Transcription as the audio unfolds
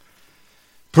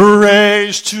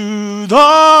Praise to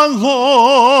the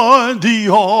Lord, the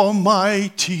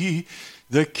Almighty,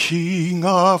 the King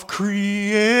of creation.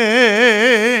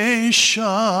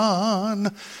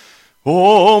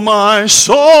 O my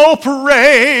soul,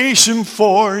 praise him,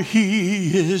 for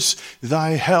he is thy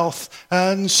health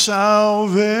and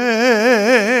salvation.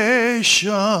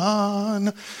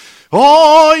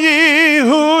 All ye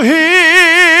who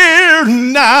hear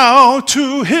now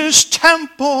to his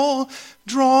temple,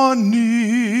 draw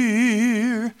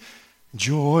near.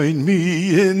 Join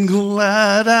me in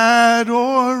glad adoration.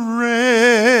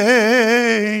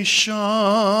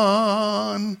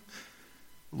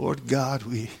 Lord God,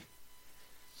 we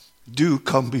do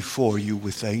come before you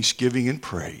with thanksgiving and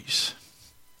praise.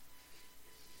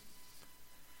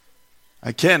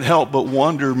 I can't help but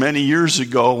wonder many years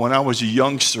ago when I was a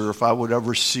youngster if I would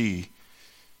ever see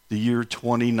the year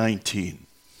 2019.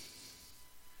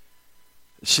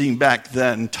 Seeing back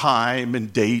then, time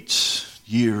and dates,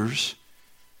 years,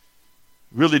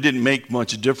 really didn't make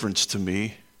much difference to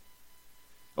me.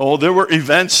 Oh, there were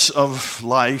events of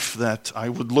life that I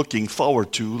was looking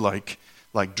forward to, like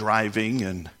driving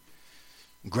and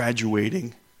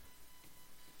graduating,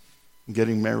 and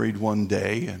getting married one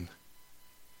day,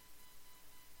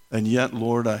 and yet,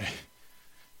 Lord, I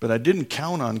didn't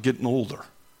count on getting older.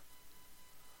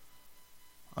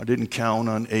 I didn't count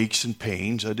on aches and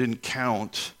pains. I didn't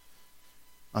count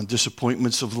on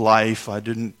disappointments of life. I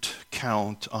didn't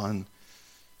count on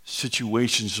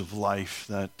situations of life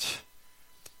that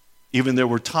even there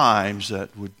were times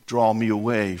that would draw me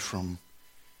away from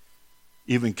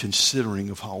even considering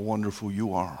of how wonderful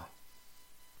you are.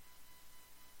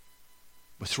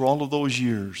 But through all of those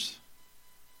years,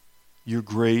 your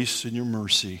grace and your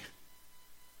mercy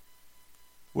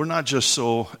were not just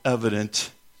so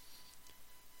evident,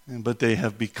 but they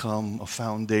have become a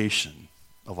foundation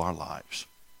of our lives.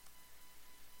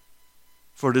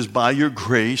 For it is by your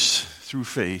grace, through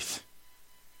faith,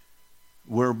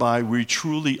 whereby we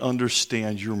truly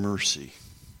understand your mercy.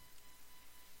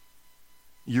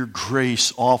 Your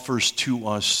grace offers to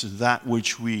us that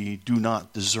which we do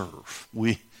not deserve.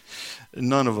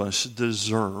 None of us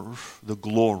deserve the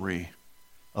glory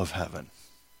of heaven.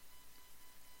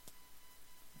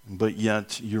 But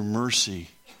yet your mercy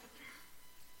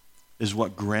is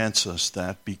what grants us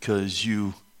that, because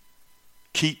you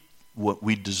keep what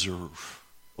we deserve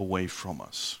away from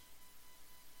us.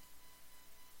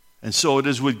 And so it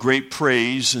is with great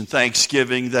praise and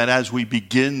thanksgiving that as we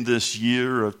begin this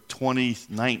year of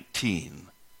 2019,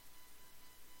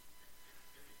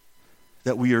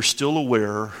 that we are still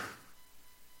aware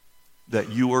that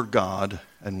you are God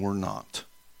and we're not.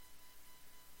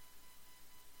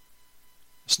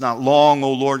 It's not long,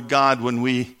 O Lord God, when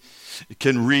we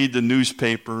can read the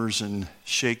newspapers and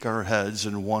shake our heads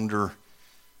and wonder,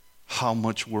 how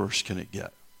much worse can it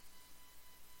get?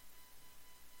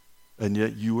 And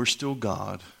yet you are still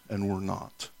God and we're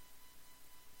not.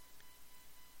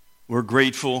 We're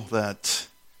grateful that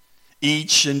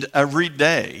each and every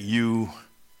day you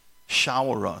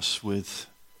shower us with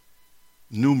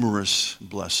numerous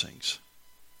blessings.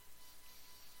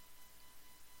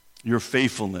 Your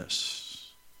faithfulness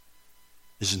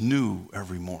is new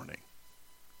every morning.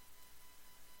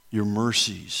 Your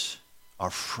mercies are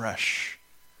fresh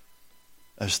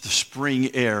as the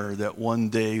spring air that one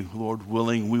day, Lord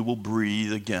willing, we will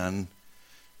breathe again,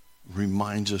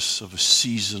 reminds us of a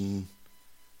season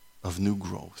of new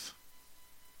growth.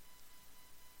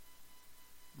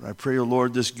 I pray, O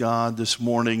Lord, this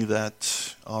morning,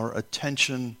 that our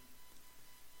attention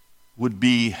would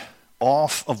be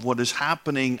off of what is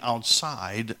happening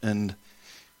outside and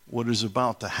what is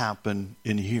about to happen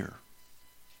in here.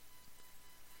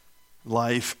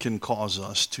 Life can cause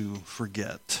us to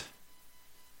forget.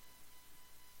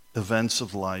 Events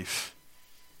of life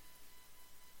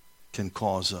can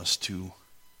cause us to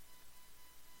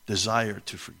desire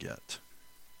to forget.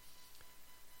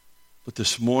 But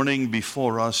this morning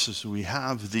before us, as we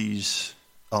have these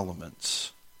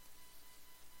elements,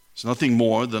 it's nothing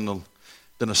more than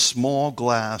a small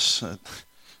glass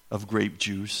of grape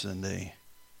juice and a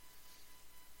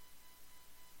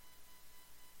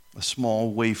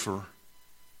small wafer,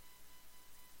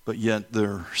 but yet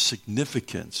their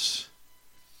significance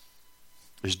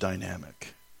is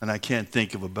dynamic. And I can't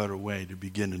think of a better way to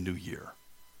begin a new year.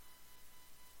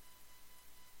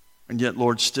 And yet,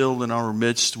 Lord, still in our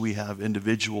midst, we have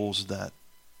individuals that,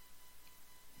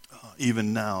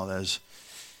 even now, as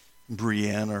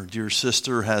Brianne, our dear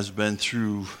sister, has been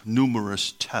through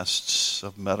numerous tests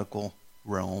of medical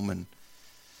realm, and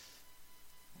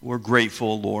we're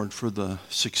grateful, Lord, for the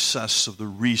success of the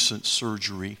recent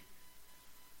surgery.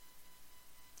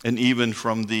 And even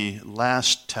from the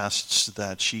last tests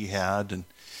that she had, and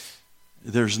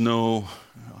there's no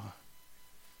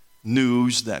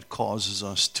news that causes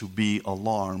us to be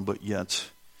alarmed, but yet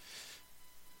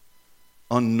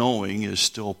unknowing is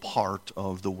still part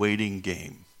of the waiting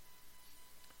game.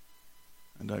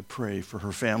 And I pray for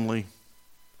her family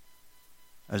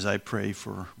as I pray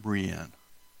for Brianne.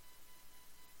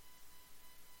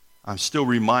 I'm still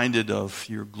reminded of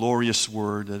your glorious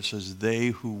word that says, they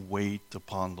who wait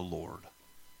upon the Lord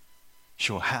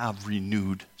shall have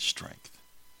renewed strength.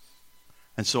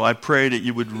 And so I pray that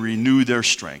you would renew their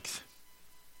strength,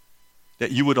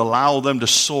 that you would allow them to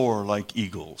soar like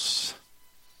eagles.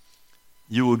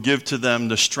 You will give to them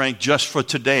the strength just for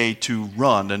today to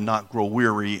run and not grow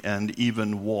weary, and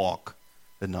even walk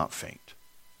and not faint.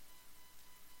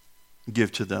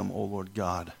 Give to them, O Lord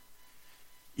God,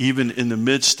 even in the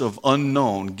midst of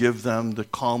unknown, give them the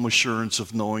calm assurance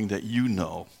of knowing that you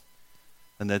know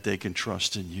and that they can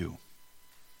trust in you.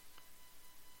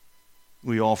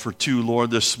 We offer too,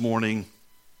 Lord, this morning,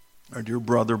 our dear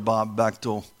brother Bob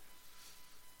Bechtel,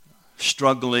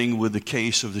 struggling with the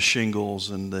case of the shingles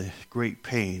and the great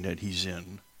pain that he's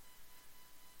in.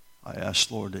 I ask,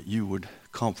 Lord, that you would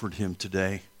comfort him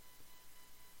today.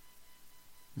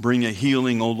 Bring a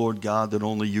healing, O Lord God, that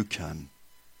only you can.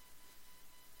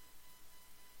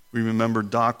 We remember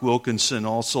Doc Wilkinson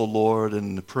also, Lord,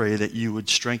 and pray that you would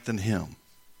strengthen him.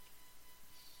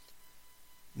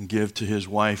 And give to his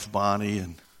wife, Bonnie,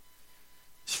 and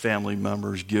his family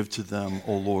members. Give to them,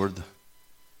 O Lord,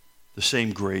 the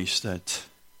same grace that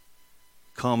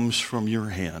comes from your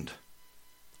hand.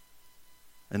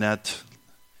 And that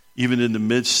even in the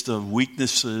midst of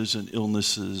weaknesses and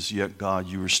illnesses, yet, God,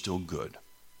 you are still good.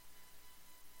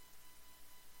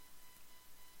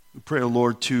 We pray, O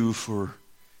Lord, too, for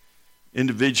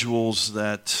individuals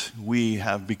that we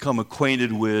have become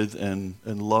acquainted with and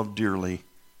love dearly,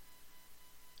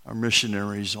 our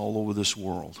missionaries all over this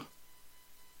world.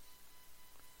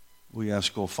 We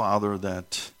ask, O Father,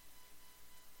 that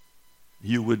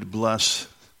you would bless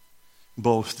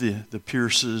both the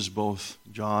Pierces, both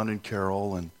John and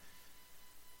Carol, and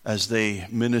as they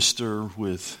minister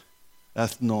with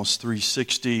Ethnos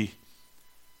 360,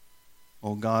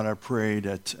 oh God, I pray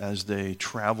that as they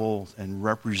travel and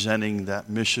representing that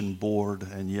mission board,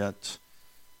 and yet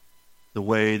the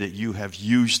way that you have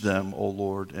used them, oh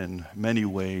Lord, in many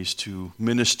ways to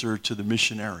minister to the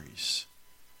missionaries.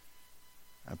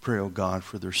 I pray, oh God,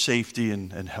 for their safety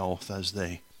and health as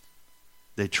they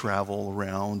travel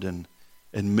around and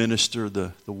minister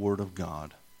the word of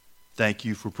God. Thank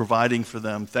you for providing for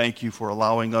them. Thank you for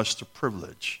allowing us the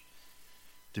privilege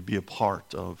to be a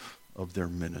part of their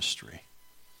ministry.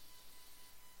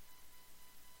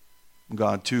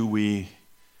 God, too, we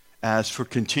ask for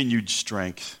continued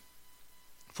strength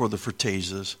for the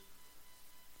Fertazes.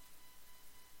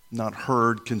 Not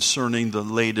heard concerning the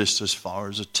latest as far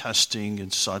as the testing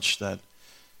and such that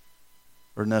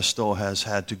Ernesto has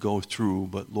had to go through,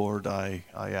 but Lord, I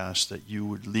ask that you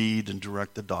would lead and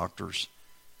direct the doctors.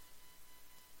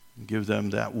 And give them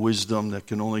that wisdom that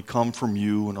can only come from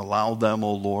you, and allow them,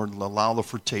 oh Lord, allow the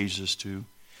Fertazes to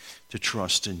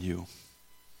trust in you.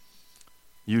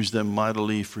 Use them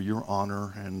mightily for your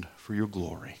honor and for your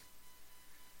glory.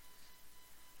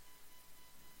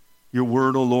 Your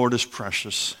word, O Lord, is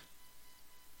precious.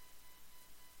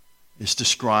 It's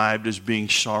described as being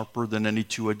sharper than any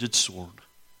two-edged sword.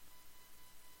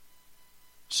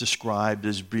 It's described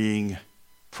as being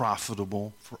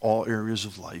profitable for all areas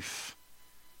of life.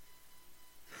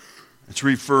 It's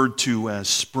referred to as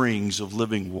springs of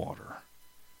living water.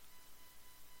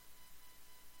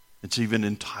 It's even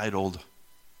entitled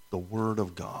the Word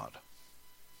of God.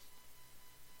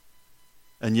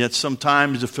 And yet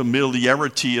sometimes the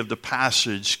familiarity of the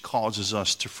passage causes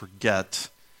us to forget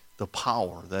the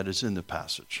power that is in the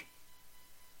passage.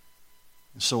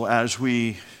 So as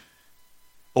we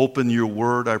open your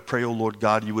word, I pray, O Lord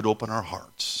God, you would open our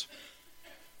hearts.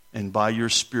 And by your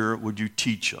Spirit, would you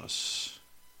teach us?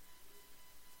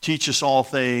 Teach us all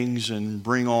things and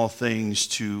bring all things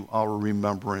to our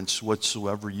remembrance,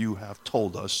 whatsoever you have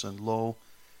told us. And lo,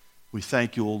 we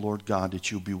thank you, O Lord God,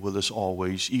 that you'll be with us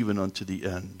always, even unto the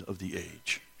end of the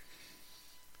age.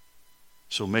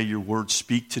 So may your word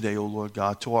speak today, O Lord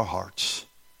God, to our hearts.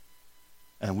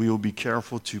 And we will be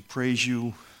careful to praise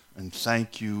you and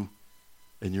thank you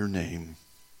in your name.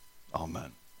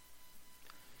 Amen.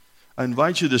 I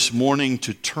invite you this morning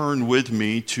to turn with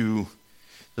me to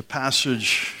the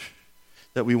passage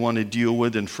that we want to deal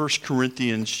with in 1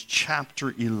 Corinthians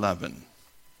chapter 11.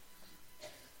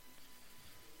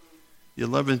 The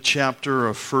 11th chapter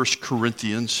of 1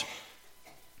 Corinthians.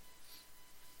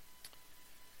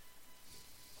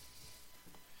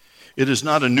 It is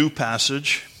not a new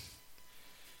passage.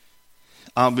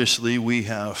 Obviously, we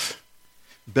have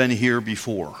been here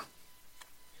before.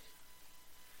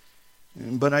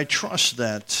 But I trust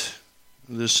that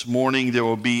this morning there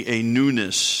will be a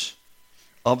newness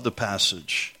of the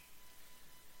passage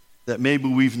that maybe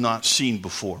we've not seen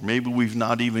before, maybe we've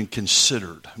not even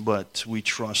considered, but we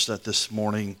trust that this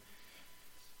morning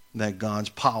that God's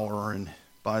power and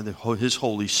by His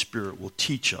Holy Spirit will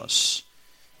teach us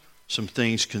some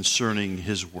things concerning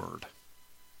His Word.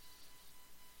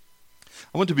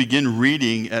 I want to begin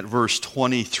reading at verse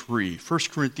 23. 1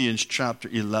 Corinthians chapter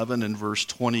 11 and verse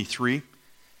 23.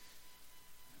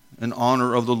 In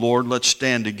honor of the Lord, let's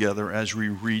stand together as we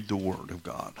read the Word of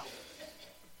God.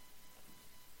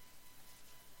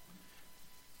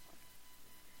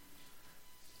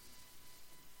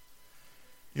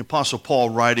 The Apostle Paul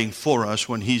writing for us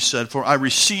when he said, "For I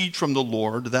received from the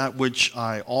Lord that which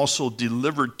I also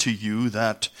delivered to you,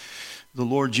 that the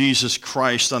Lord Jesus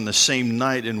Christ on the same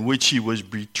night in which he was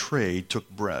betrayed took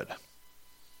bread.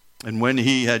 And when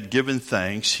he had given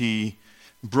thanks, he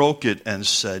broke it and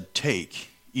said, 'Take,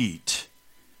 eat.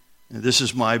 And this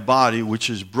is my body which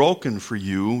is broken for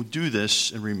you. Do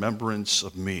this in remembrance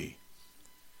of me.'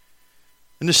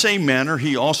 In the same manner,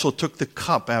 he also took the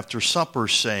cup after supper,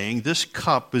 saying, 'This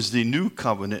cup is the new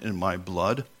covenant in my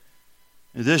blood.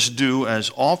 And this do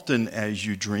as often as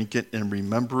you drink it in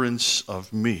remembrance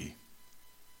of me.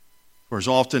 For as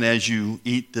often as you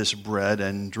eat this bread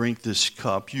and drink this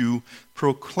cup, you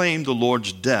proclaim the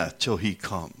Lord's death till he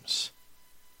comes.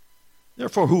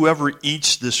 Therefore, whoever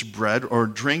eats this bread or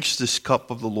drinks this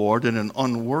cup of the Lord in an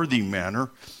unworthy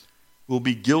manner will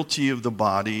be guilty of the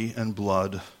body and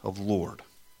blood of the Lord.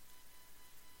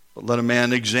 But let a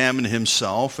man examine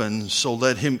himself, and so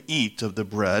let him eat of the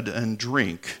bread and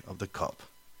drink of the cup.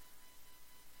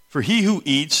 For he who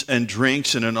eats and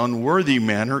drinks in an unworthy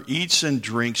manner eats and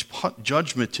drinks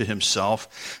judgment to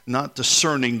himself, not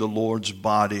discerning the Lord's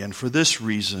body. And for this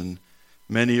reason,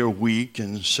 many are weak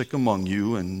and sick among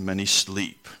you, and many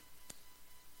sleep.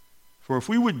 For if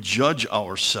we would judge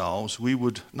ourselves, we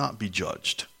would not be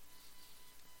judged.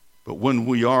 But when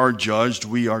we are judged,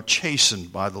 we are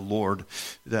chastened by the Lord,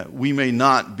 that we may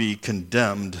not be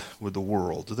condemned with the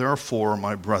world. Therefore,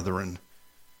 my brethren,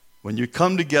 when you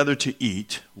come together to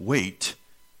eat, wait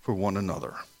for one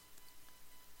another.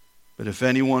 But if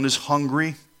anyone is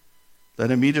hungry, let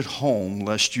him eat at home,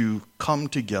 lest you come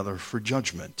together for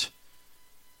judgment.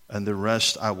 And the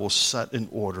rest I will set in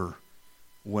order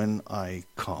when I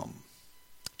come."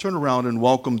 Turn around and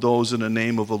welcome those in the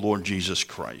name of the Lord Jesus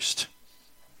Christ.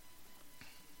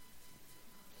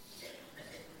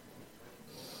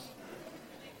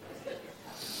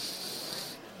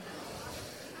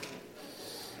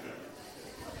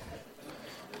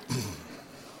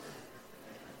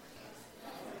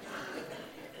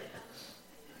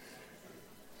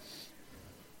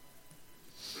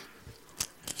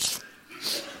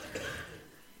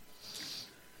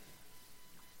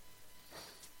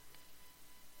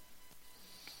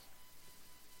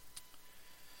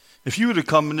 If you were to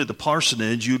come into the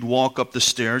parsonage, you'd walk up the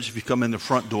stairs if you come in the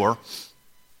front door,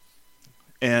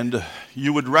 and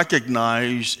you would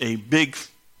recognize a big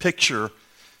picture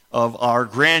of our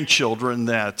grandchildren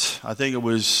that I think it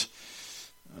was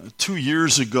 2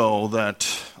 years ago that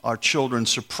our children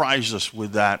surprised us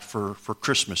with that for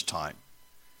Christmas time.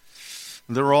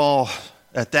 They're all,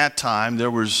 at that time,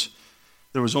 there was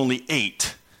only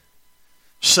 8.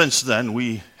 Since then,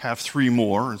 we have 3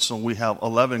 more, and so we have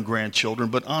 11 grandchildren.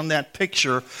 But on that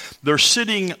picture, they're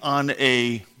sitting on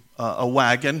a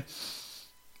wagon,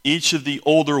 each of the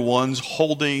older ones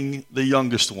holding the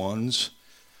youngest ones,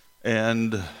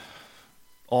 and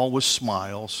all with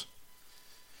smiles.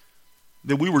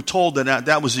 That we were told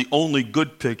that was the only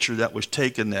good picture that was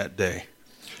taken that day.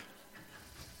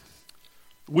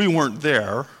 We weren't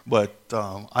there, but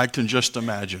I can just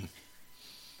imagine.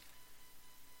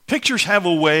 Pictures have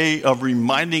a way of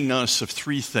reminding us of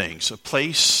 3 things: a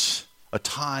place, a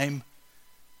time,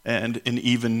 and an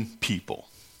even people.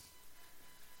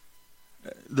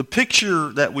 The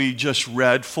picture that we just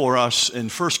read for us in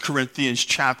 1 Corinthians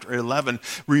chapter 11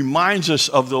 reminds us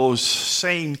of those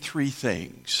same 3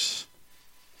 things.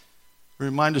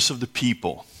 Remind us of the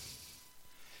people.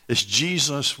 It's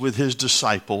Jesus with his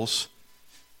disciples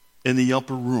in the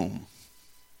upper room.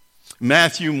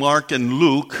 Matthew, Mark, and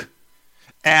Luke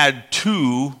add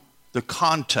to the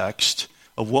context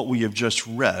of what we have just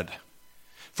read.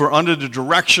 For under the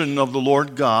direction of the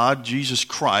Lord God, Jesus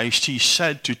Christ, he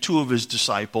said to 2 of his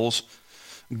disciples,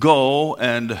 "Go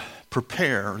and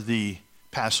prepare the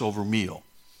Passover meal."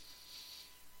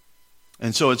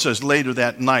 And so it says later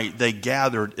that night they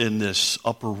gathered in this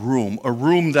upper room, a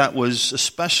room that was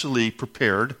especially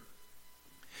prepared.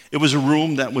 It was a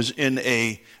room that was in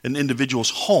an individual's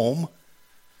home.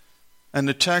 And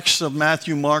the texts of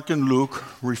Matthew, Mark, and Luke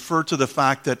refer to the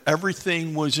fact that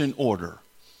everything was in order.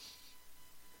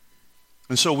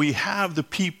 And so we have the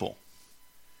people.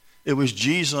 It was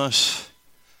Jesus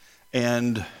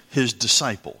and his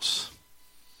disciples.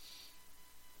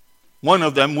 One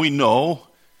of them we know,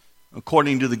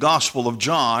 according to the Gospel of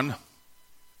John,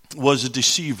 was a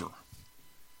deceiver.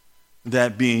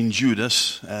 That being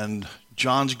Judas, and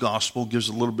John's Gospel gives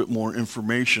a little bit more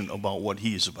information about what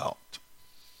he is about.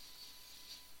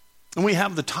 And we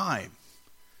have the time.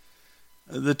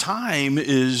 The time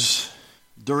is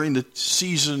during the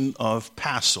season of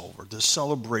Passover, the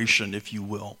celebration, if you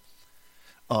will,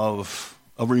 of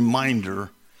a reminder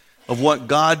of what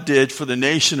God did for the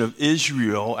nation of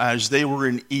Israel as they were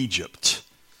in Egypt.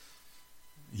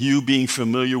 You, being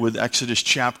familiar with Exodus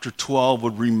chapter 12,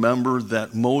 would remember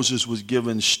that Moses was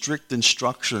given strict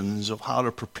instructions of how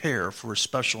to prepare for a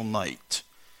special night.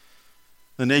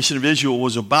 The nation of Israel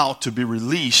was about to be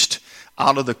released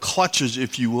out of the clutches,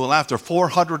 if you will, after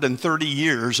 430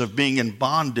 years of being in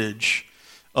bondage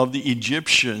of the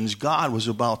Egyptians. God was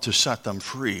about to set them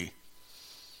free.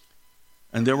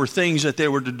 And there were things that they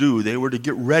were to do. They were to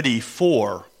get ready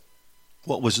for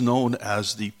what was known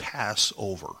as the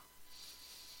Passover.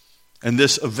 And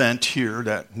this event here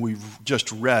that we've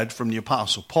just read from the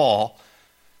Apostle Paul,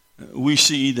 we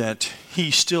see that he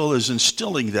still is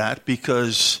instilling that,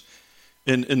 because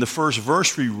in the first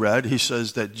verse we read, he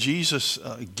says that Jesus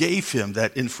gave him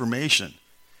that information.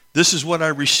 This is what I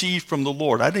received from the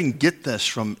Lord. I didn't get this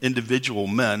from individual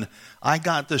men. I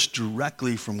got this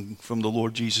directly from the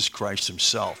Lord Jesus Christ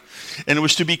himself. And it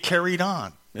was to be carried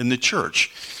on in the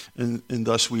church. And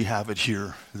thus we have it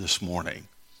here this morning.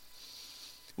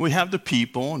 We have the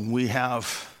people, and we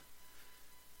have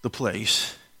the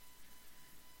place,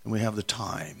 and we have the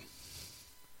time.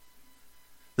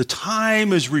 The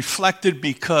time is reflected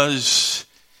because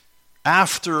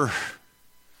after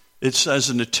it says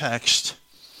in the text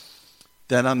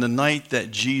that on the night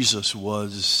that Jesus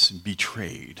was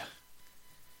betrayed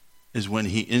is when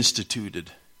he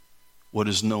instituted what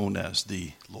is known as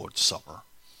the Lord's Supper.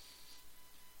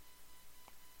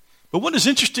 But what is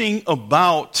interesting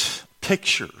about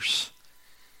pictures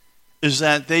is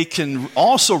that they can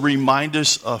also remind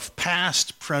us of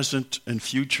past, present, and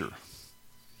future.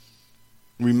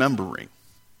 Remembering.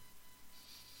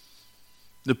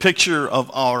 The picture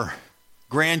of our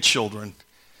grandchildren,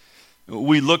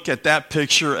 we look at that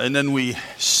picture and then we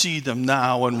see them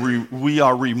now, and we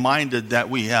are reminded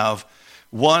that we have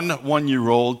 1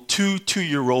 1-year-old, 2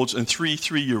 2-year-olds, and 3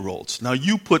 3-year-olds. Now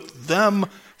you put them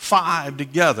 5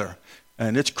 together,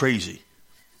 and it's crazy.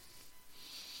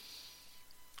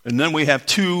 And then we have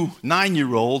 2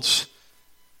 9-year-olds,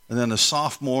 and then a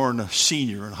sophomore and a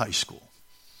senior in high school.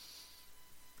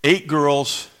 8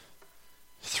 girls,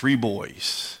 3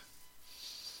 boys.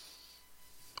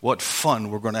 What fun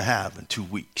we're going to have in 2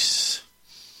 weeks.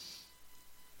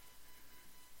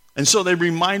 And so they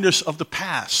remind us of the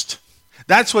past.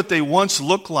 That's what they once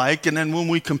looked like, and then when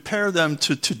we compare them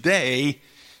to today,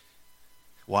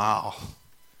 wow,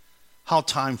 how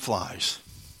time flies.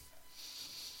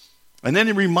 And then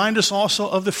they remind us also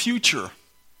of the future.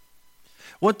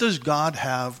 What does God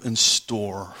have in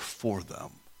store for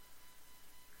them?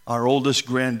 Our oldest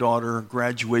granddaughter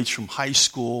graduates from high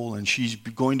school, and she's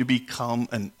going to become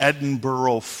an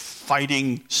Edinburgh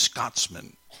Fighting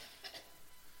Scotsman.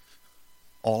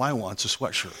 All I want is a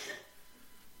sweatshirt.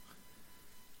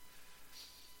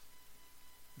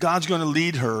 God's going to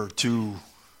lead her to,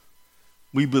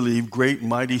 we believe, great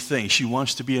mighty things. She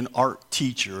wants to be an art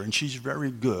teacher, and she's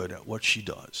very good at what she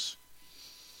does.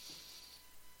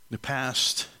 The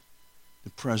past,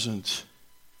 the present,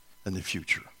 and the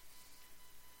future.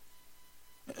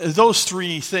 Those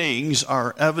 3 things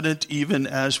are evident even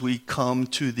as we come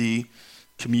to the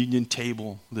communion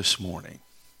table this morning.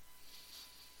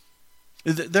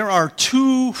 There are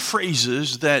 2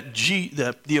 phrases that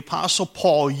the Apostle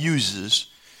Paul uses.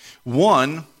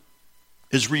 One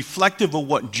is reflective of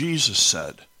what Jesus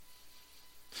said.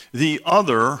 The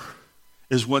other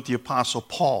is what the Apostle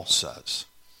Paul says.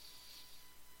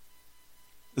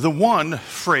 The one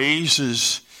phrase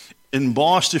is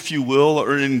embossed, if you will,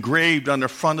 or engraved on the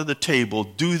front of the table.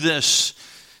 Do this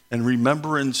in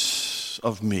remembrance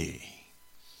of me.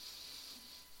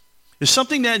 It's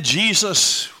something that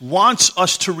Jesus wants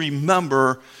us to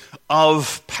remember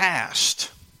of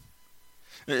past.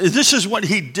 This is what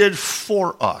he did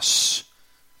for us.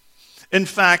 In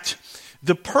fact,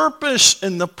 the purpose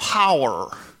and the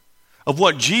power of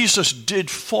what Jesus did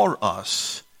for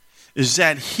us is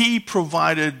that he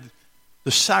provided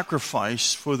the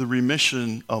sacrifice for the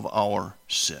remission of our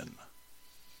sin.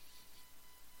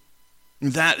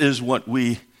 And that is what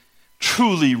we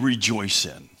truly rejoice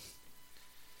in.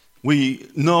 We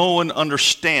know and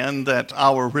understand that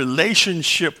our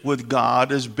relationship with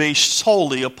God is based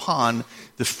solely upon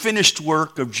the finished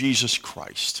work of Jesus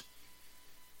Christ.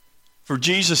 For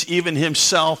Jesus, even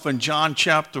himself in John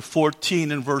chapter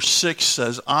 14 and verse 6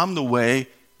 says, I'm the way,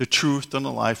 the truth, and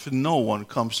the life, and no one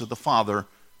comes to the Father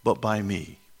but by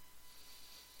me.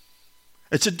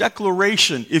 It's a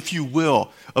declaration, if you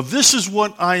will, of this is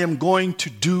what I am going to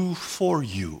do for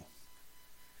you.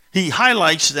 He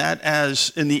highlights that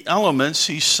as in the elements,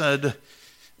 he said,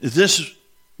 this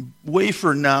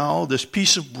wafer now, this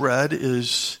piece of bread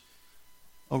is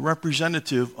a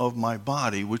representative of my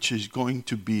body, which is going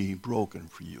to be broken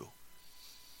for you.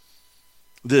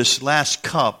 This last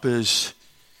cup is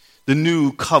the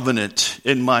new covenant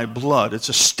in my blood. It's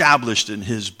established in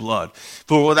his blood.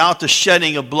 For without the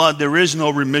shedding of blood, there is no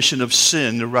remission of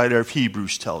sin, the writer of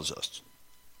Hebrews tells us.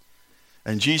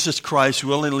 And Jesus Christ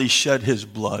willingly shed his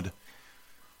blood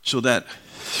so that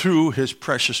through his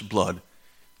precious blood,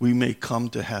 we may come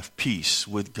to have peace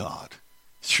with God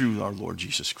through our Lord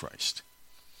Jesus Christ.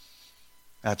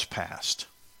 That's past.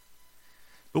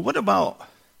 But what about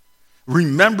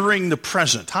remembering the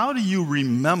present? How do you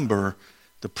remember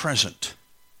the present?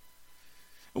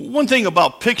 One thing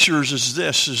about pictures is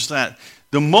this, is that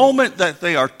the moment that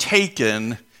they are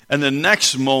taken and the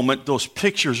next moment those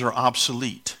pictures are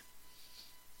obsolete.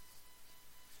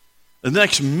 The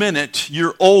next minute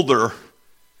you're older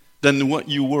than what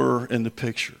you were in the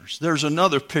pictures. There's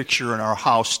another picture in our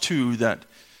house too that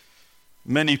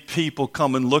many people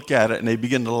come and look at it and they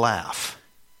begin to laugh.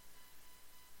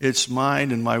 It's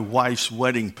mine and my wife's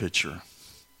wedding picture.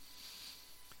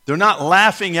 They're not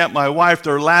laughing at my wife,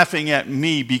 they're laughing at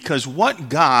me, because what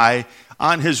guy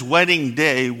on his wedding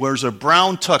day wears a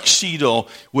brown tuxedo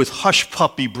with hush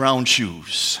puppy brown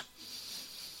shoes?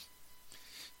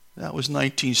 That was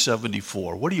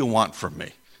 1974. What do you want from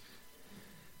me?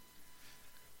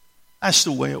 That's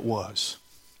the way it was.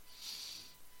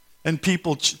 And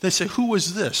people, they say, who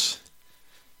is this?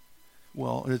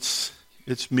 Well, it's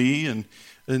me and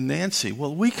Nancy.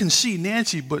 Well, we can see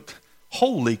Nancy, but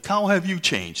holy cow, have you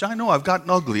changed? I know I've gotten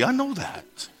ugly. I know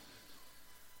that.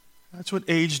 That's what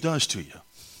age does to you.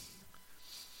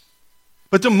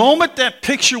 But the moment that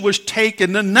picture was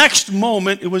taken, the next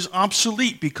moment it was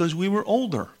obsolete because we were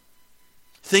older.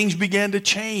 Things began to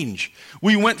change.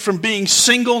 We went from being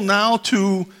single now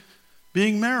to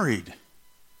being married.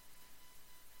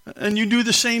 And you do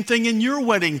the same thing in your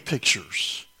wedding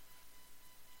pictures.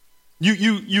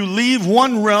 You leave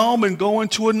one realm and go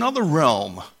into another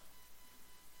realm.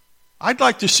 I'd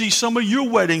like to see some of your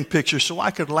wedding pictures so I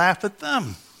could laugh at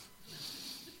them.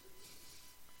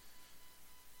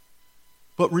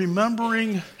 But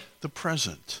remembering the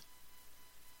present.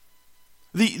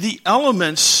 The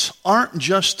elements aren't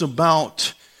just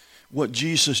about what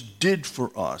Jesus did for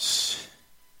us.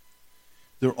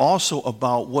 They're also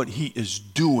about what he is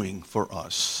doing for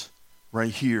us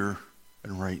right here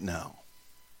and right now.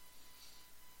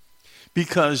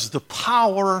 Because the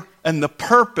power and the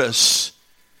purpose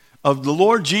of the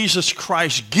Lord Jesus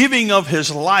Christ giving of his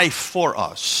life for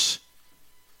us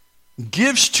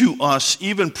gives to us,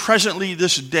 even presently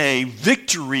this day,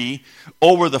 victory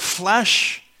over the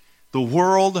flesh, the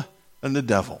world, and the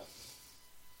devil.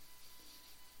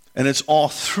 And it's all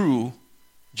through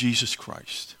Jesus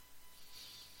Christ.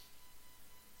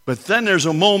 But then there's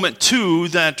a moment, too,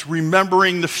 that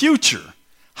remembering the future.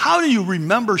 How do you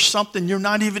remember something you're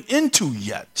not even into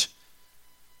yet?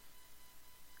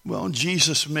 Well,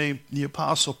 Jesus made the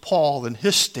Apostle Paul in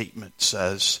his statement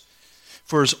says,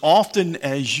 for as often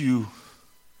as you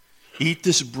eat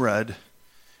this bread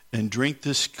and drink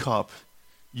this cup,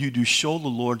 you do show the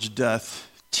Lord's death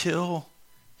till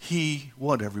he,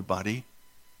 what everybody,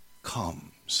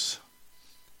 comes.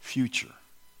 Future.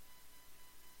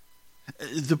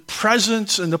 The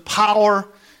presence and the power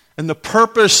and the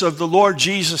purpose of the Lord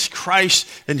Jesus Christ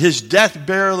and his death,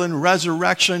 burial, and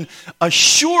resurrection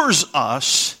assures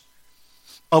us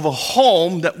of a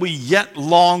home that we yet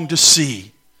long to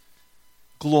see.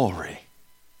 Glory.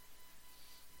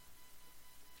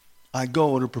 I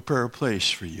go to prepare a place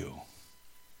for you.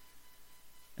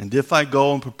 And if I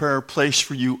go and prepare a place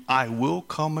for you, I will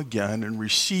come again and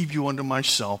receive you unto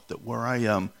myself, that where I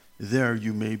am, there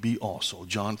you may be also.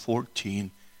 John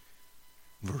 14,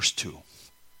 verse 2.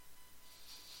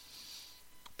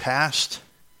 Past,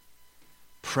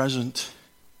 present,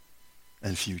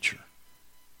 and future.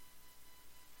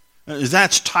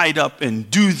 That's tied up in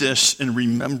do this in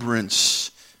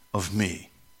remembrance of me.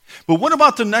 But what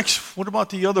about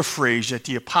the other phrase that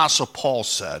the Apostle Paul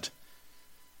said?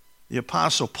 The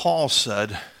Apostle Paul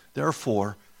said,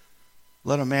 therefore,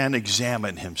 let a man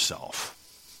examine himself.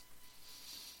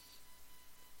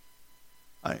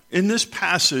 In this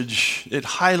passage, it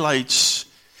highlights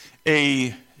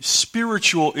a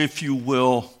spiritual, if you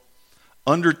will,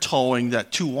 undertowing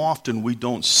that too often we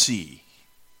don't see.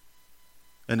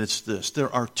 And it's this: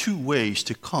 there are two ways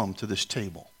to come to this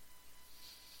table.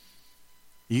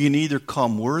 You can either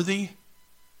come worthy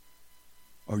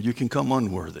or you can come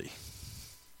unworthy.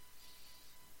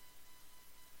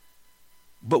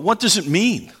 But what does it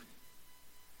mean?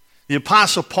 The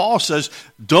Apostle Paul says,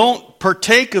 don't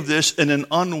partake of this in an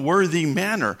unworthy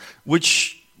manner. What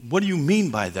do you mean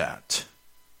by that?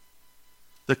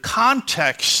 The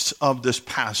context of this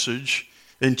passage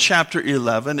in chapter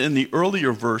 11, in the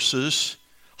earlier verses,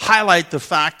 highlight the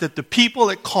fact that the people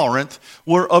at Corinth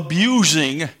were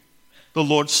abusing the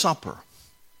Lord's Supper.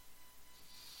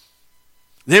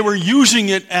 They were using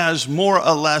it as more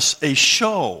or less a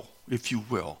show, if you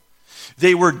will.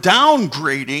 They were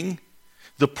downgrading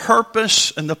the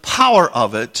purpose and the power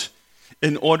of it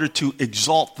in order to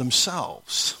exalt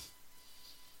themselves.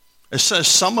 It says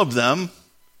some of them,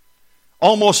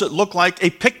 almost it looked like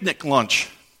a picnic lunch.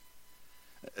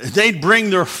 They'd bring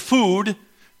their food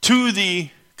to the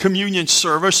communion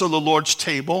service or the Lord's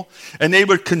table, and they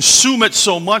would consume it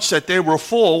so much that they were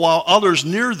full, while others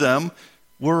near them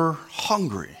were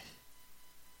hungry.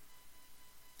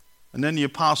 And then the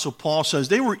Apostle Paul says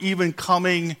they were even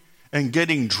coming and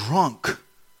getting drunk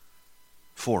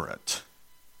for it.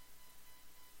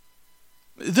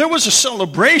 There was a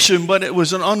celebration, but it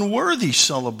was an unworthy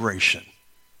celebration.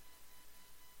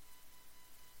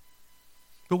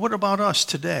 But what about us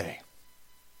today?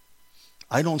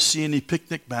 I don't see any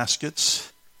picnic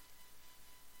baskets.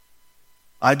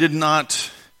 I did not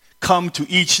come to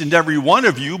each and every one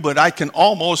of you, but I can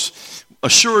almost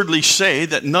assuredly say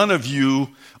that none of you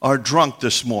are drunk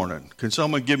this morning. Can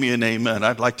someone give me an amen?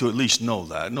 I'd like to at least know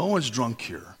that. No one's drunk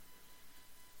here.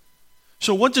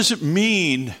 So what does it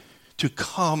mean to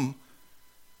come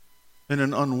in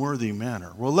an unworthy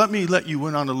manner? Well, let me let you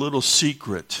in on a little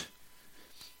secret.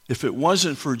 If it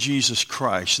wasn't for Jesus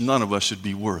Christ, none of us would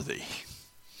be worthy.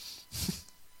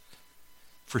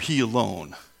 For he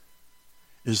alone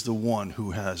is the one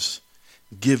who has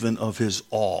given of his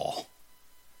all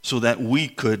so that we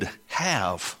could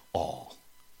have all.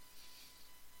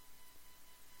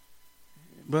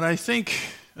 But I think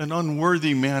an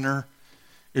unworthy manner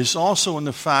is also in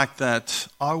the fact that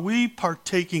are we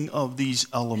partaking of these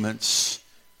elements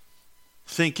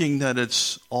thinking that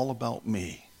it's all about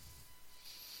me?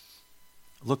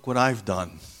 Look what I've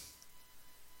done.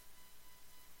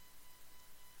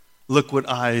 Look what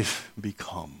I've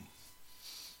become.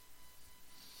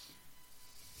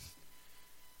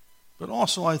 But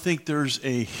also I think there's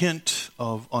a hint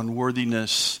of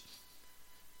unworthiness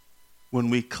when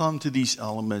we come to these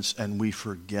elements and we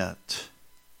forget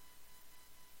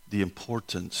the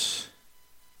importance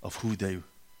of who they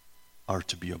are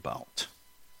to be about.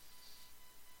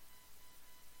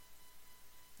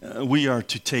 We are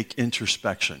to take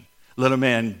introspection. Let a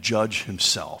man judge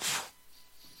himself,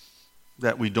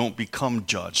 that we don't become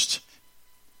judged.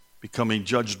 Becoming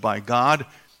judged by God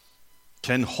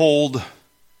can hold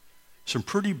some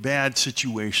pretty bad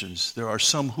situations. There are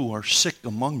some who are sick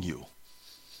among you,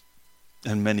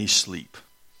 and many sleep.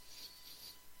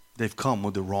 They've come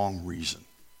with the wrong reason.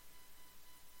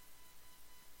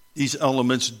 These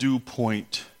elements do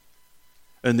point,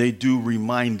 and they do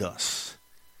remind us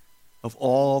of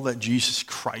all that Jesus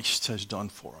Christ has done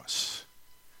for us.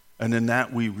 And in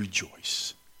that we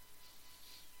rejoice.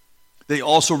 They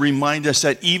also remind us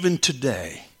that even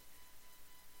today,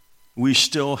 we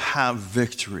still have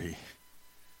victory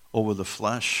over the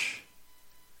flesh,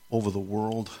 over the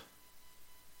world,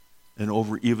 and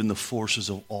over even the forces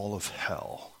of all of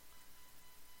hell.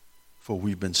 For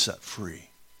we've been set free.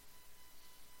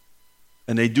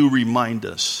 And they do remind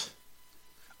us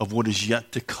of what is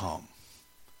yet to come.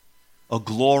 A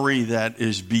glory that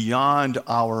is beyond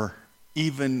our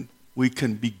even we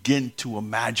can begin to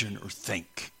imagine or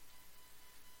think.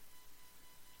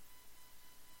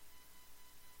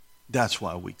 That's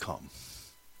why we come.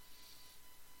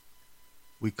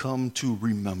 We come to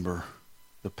remember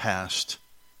the past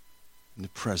and the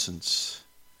present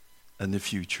and the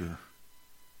future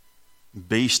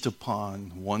based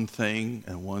upon one thing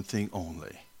and one thing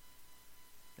only.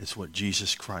 It's what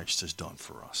Jesus Christ has done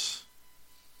for us.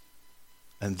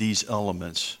 And these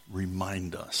elements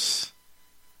remind us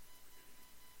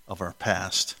of our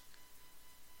past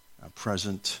our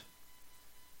present,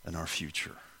 and our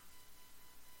future.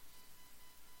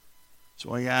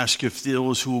 So I ask if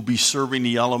those who will be serving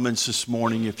the elements this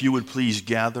morning, if you would please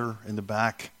gather in the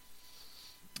back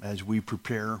as we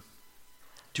prepare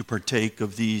to partake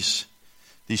of these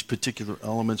particular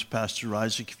elements. Pastor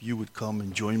Isaac, if you would come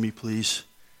and join me, please.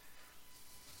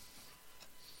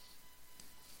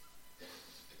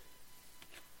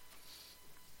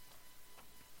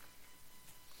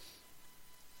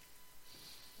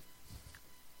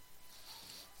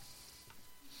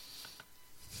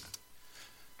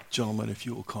 Gentlemen, if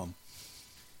you will come.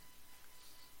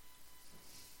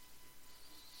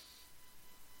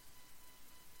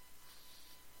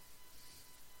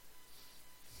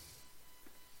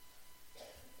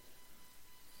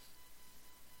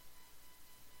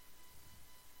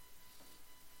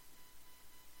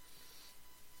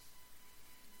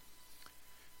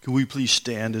 Can we please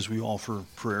stand as we offer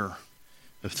prayer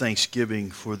of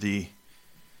thanksgiving for the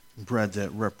bread that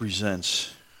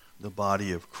represents the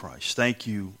body of Christ. Thank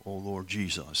you, O Lord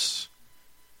Jesus,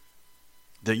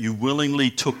 that you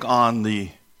willingly took on the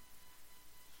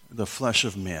flesh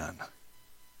of man.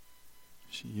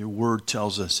 Your word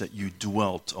tells us that you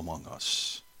dwelt among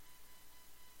us.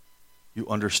 You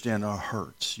understand our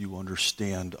hurts. You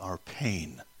understand our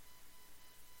pain.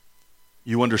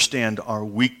 You understand our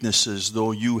weaknesses,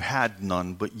 though you had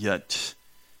none, but yet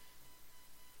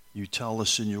you tell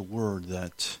us in your word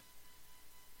that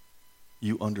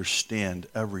you understand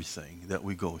everything that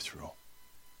we go through.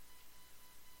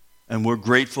 And we're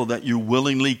grateful that you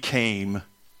willingly came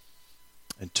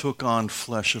and took on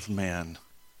flesh of man.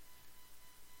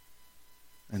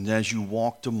 And as you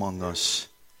walked among us,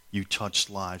 you touched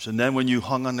lives. And then when you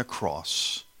hung on the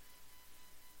cross,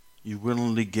 you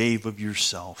willingly gave of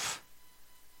yourself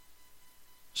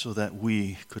so that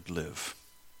we could live.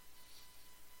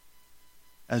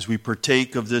 As we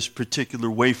partake of this particular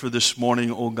wafer this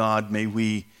morning, O God, may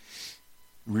we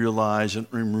realize and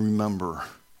remember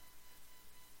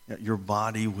that your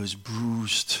body was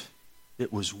bruised,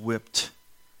 it was whipped,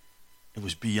 it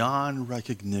was beyond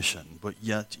recognition, but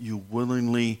yet you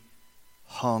willingly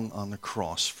hung on the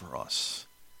cross for us.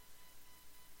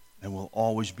 And we'll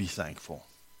always be thankful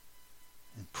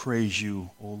and praise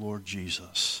you, O Lord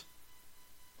Jesus.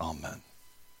 Amen.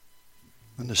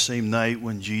 On the same night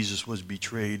when Jesus was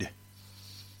betrayed,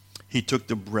 he took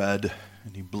the bread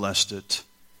and he blessed it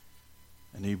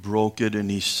and he broke it and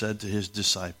he said to his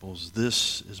disciples,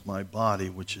 "This is my body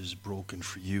which is broken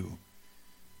for you.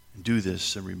 And do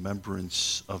this in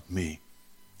remembrance of me."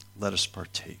 Let us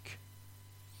partake.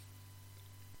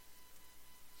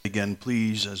 Again,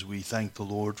 please, as we thank the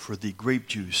Lord for the grape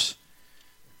juice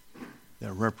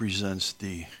that represents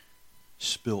the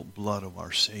spilt blood of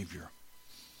our Savior.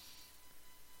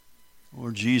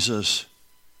 Lord Jesus,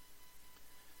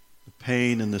 the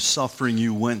pain and the suffering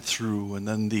you went through, and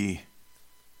then the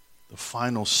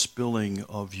final spilling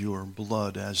of your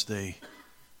blood as they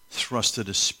thrusted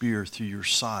a spear through your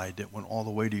side that went all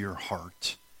the way to your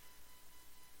heart.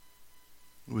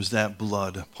 It was that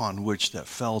blood upon which that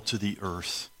fell to the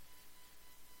earth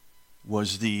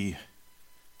was the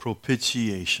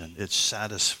propitiation. It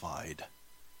satisfied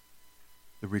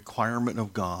the requirement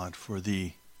of God for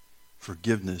the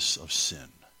forgiveness of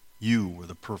sin. You were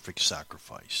the perfect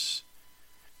sacrifice.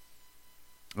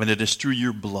 And it is through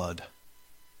your blood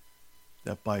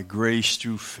that by grace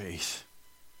through faith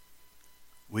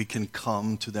we can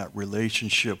come to that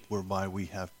relationship whereby we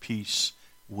have peace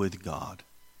with God.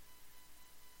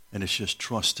 And it's just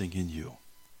trusting in you.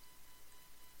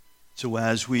 So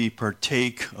as we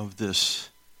partake of this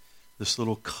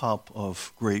little cup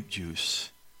of grape juice,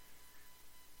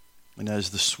 and as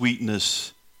the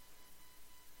sweetness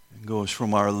goes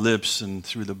from our lips and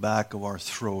through the back of our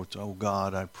throat, oh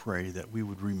God, I pray that we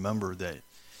would remember that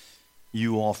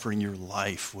you offering your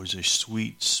life was a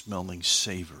sweet-smelling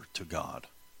savor to God.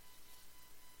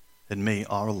 And may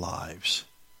our lives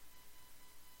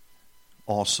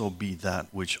also be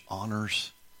that which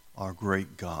honors our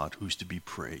great God who's to be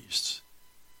praised.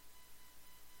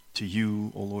 To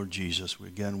you, O Lord Jesus, we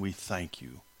thank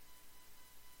you.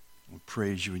 We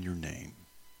praise you in your name.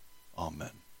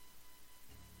 Amen.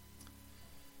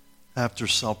 After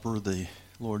supper, the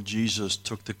Lord Jesus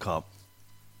took the cup.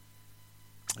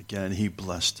 Again, he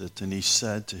blessed it, and he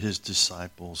said to his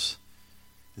disciples,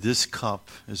 "This cup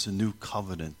is a new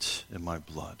covenant in my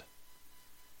blood.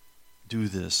 Do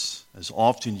this as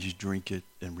often as you drink it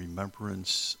in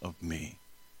remembrance of me."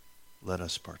 Let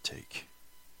us partake.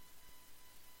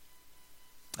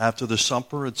 After the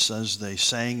supper, it says they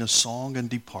sang a song and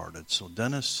departed. So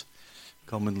Dennis,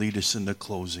 come and lead us in the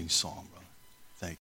closing song, brother.